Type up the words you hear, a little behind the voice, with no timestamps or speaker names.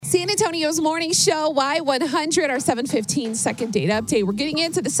San Antonio's morning show, Y100, our 7:15 second date update. We're getting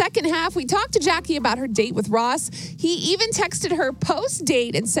into the second half. We talked to Jackie about her date with Ross. He even texted her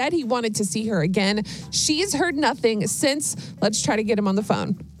post-date and said he wanted to see her again. She's heard nothing since. Let's try to get him on the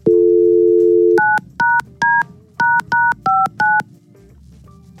phone.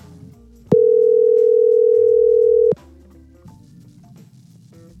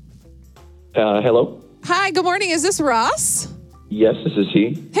 Hello? Hi, good morning. Is this Ross? Yes, this is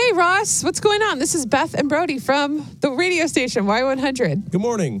he. Hey, Ross. What's going on? This is Beth and Brody from the radio station, Y100. Good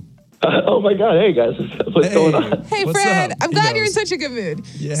morning. Oh my God. Hey guys. What's going on? Hey, What's Fred. up? I'm He glad you're in knows. such a good mood.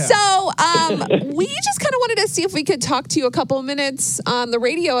 Yeah. So, we just kind of wanted to see if we could talk to you a couple of minutes on the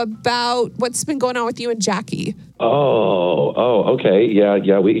radio about what's been going on with you and Jackie. Okay.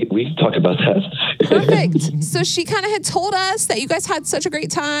 Yeah, we can talk about that. Perfect. So she kind of had told us that you guys had such a great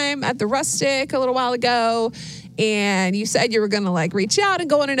time at the Rustic a little while ago. And you said you were going to reach out and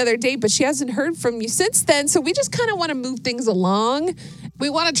go on another date, but she hasn't heard from you since then. So we just kind of want to move things along. We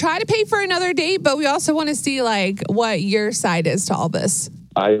want to try to pay for another date, but we also want to see what your side is to all this.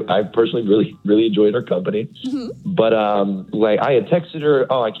 I personally really enjoyed her company. Mm-hmm. But I had texted her,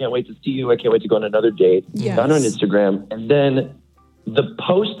 oh, I can't wait to see you. I can't wait to go on another date. Yes. Found her on Instagram. And then the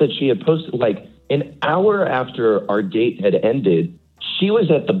post that she had posted, an hour after our date had ended, she was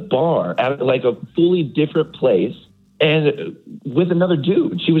at the bar at a fully different place and with another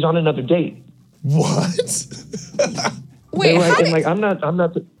dude. She was on another date. What? Wait, And, how do I'm not.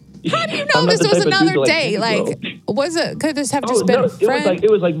 how do you know this was another date? Was it, could this have just been a friend?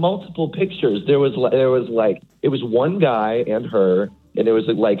 It was multiple pictures. It was one guy and her, and it was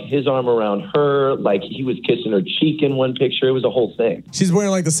his arm around her, he was kissing her cheek in one picture. It was a whole thing. She's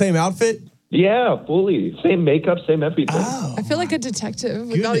wearing the same outfit? Yeah, fully. Same makeup, same everything. Oh. I feel like a detective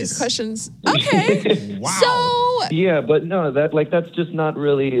with all these Goodness. questions. Okay. Wow. So, Yeah, but no, that's just not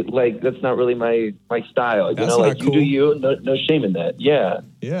really that's not really my style. That's not you cool. do you, no shame in that. Yeah.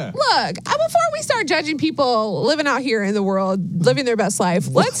 Yeah. look, before we start judging people living out here in the world, living their best life,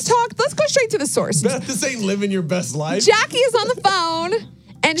 let's go straight to the source. Beth, this ain't living your best life. Jackie is on the phone,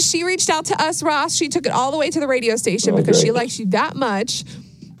 and she reached out to us, Ross. She took it all the way to the radio station because she likes you that much.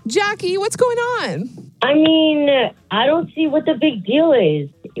 Jackie, what's going on? I mean, I don't see what the big deal is.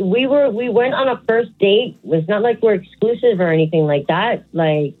 We went on a first date. It's not like we're exclusive or anything like that.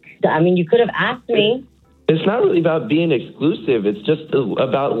 You could have asked me. It's not really about being exclusive. It's just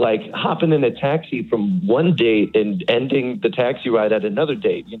about hopping in a taxi from one date and ending the taxi ride at another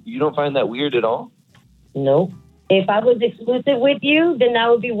date. You don't find that weird at all? No. If I was exclusive with you, then that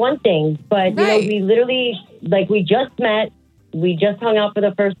would be one thing. But, Right. we literally, we just met. We just hung out for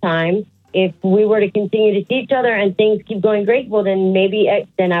the first time. If we were to continue to see each other and things keep going great, well, then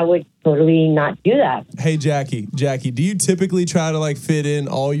then I would totally not do that. Hey, Jackie, do you typically try to fit in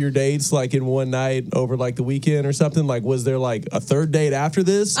all your dates in one night over the weekend or something? Was there a third date after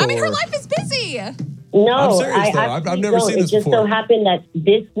this? I mean, her or- life is busy. No, I'm serious, I though. I've actually never don't. seen this It just before. so happened that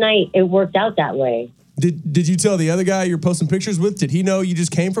this night it worked out that way. Did you tell the other guy you're posting pictures with? Did he know you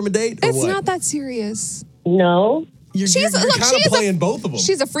just came from a date? Or It's what? not that serious. No. You're She's- kind look, of she is playing both of them.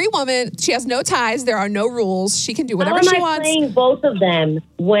 She's a free woman. She has no ties. There are no rules. She can do whatever How am she I wants. playing both of them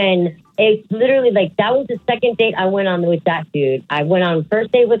when it's literally that was the second date I went on with that dude. I went on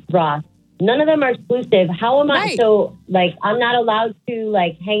first date with Ross. None of them are exclusive. How am I? Right. So I'm not allowed to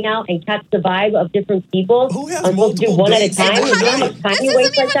hang out and catch the vibe of different people. Who has I'm supposed to do multiple one dates? at a time. How You do know how you- much time This you isn't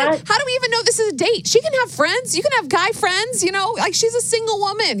waste like even. that? How do we even know this is a date? She can have friends. You can have guy friends. She's a single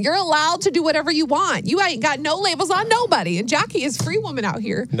woman. You're allowed to do whatever you want. You ain't got no labels on nobody. And Jackie is free woman out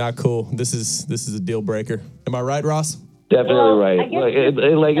here. Not cool. This is a deal breaker. Am I right, Ross? Definitely Well, I right.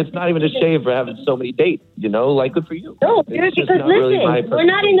 guess It's not even a shame for having so many dates, good for you. No, It's dude, just because not really my listen, we're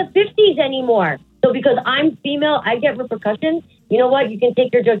not in the 50s anymore. So because I'm female, I get repercussions. You know what? You can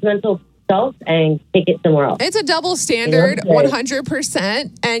take your judgmental self and take it somewhere else. It's a double standard, Yeah.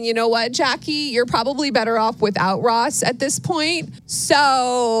 100%. And you know what, Jackie? You're probably better off without Ross at this point.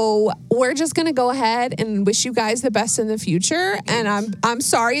 So we're just going to go ahead and wish you guys the best in the future. And I'm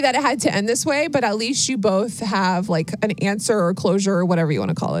sorry that it had to end this way, but at least you both have an answer or closure or whatever you want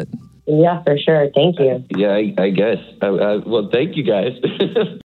to call it. Yeah, for sure. Thank you. Yeah, I guess. Well, thank you guys.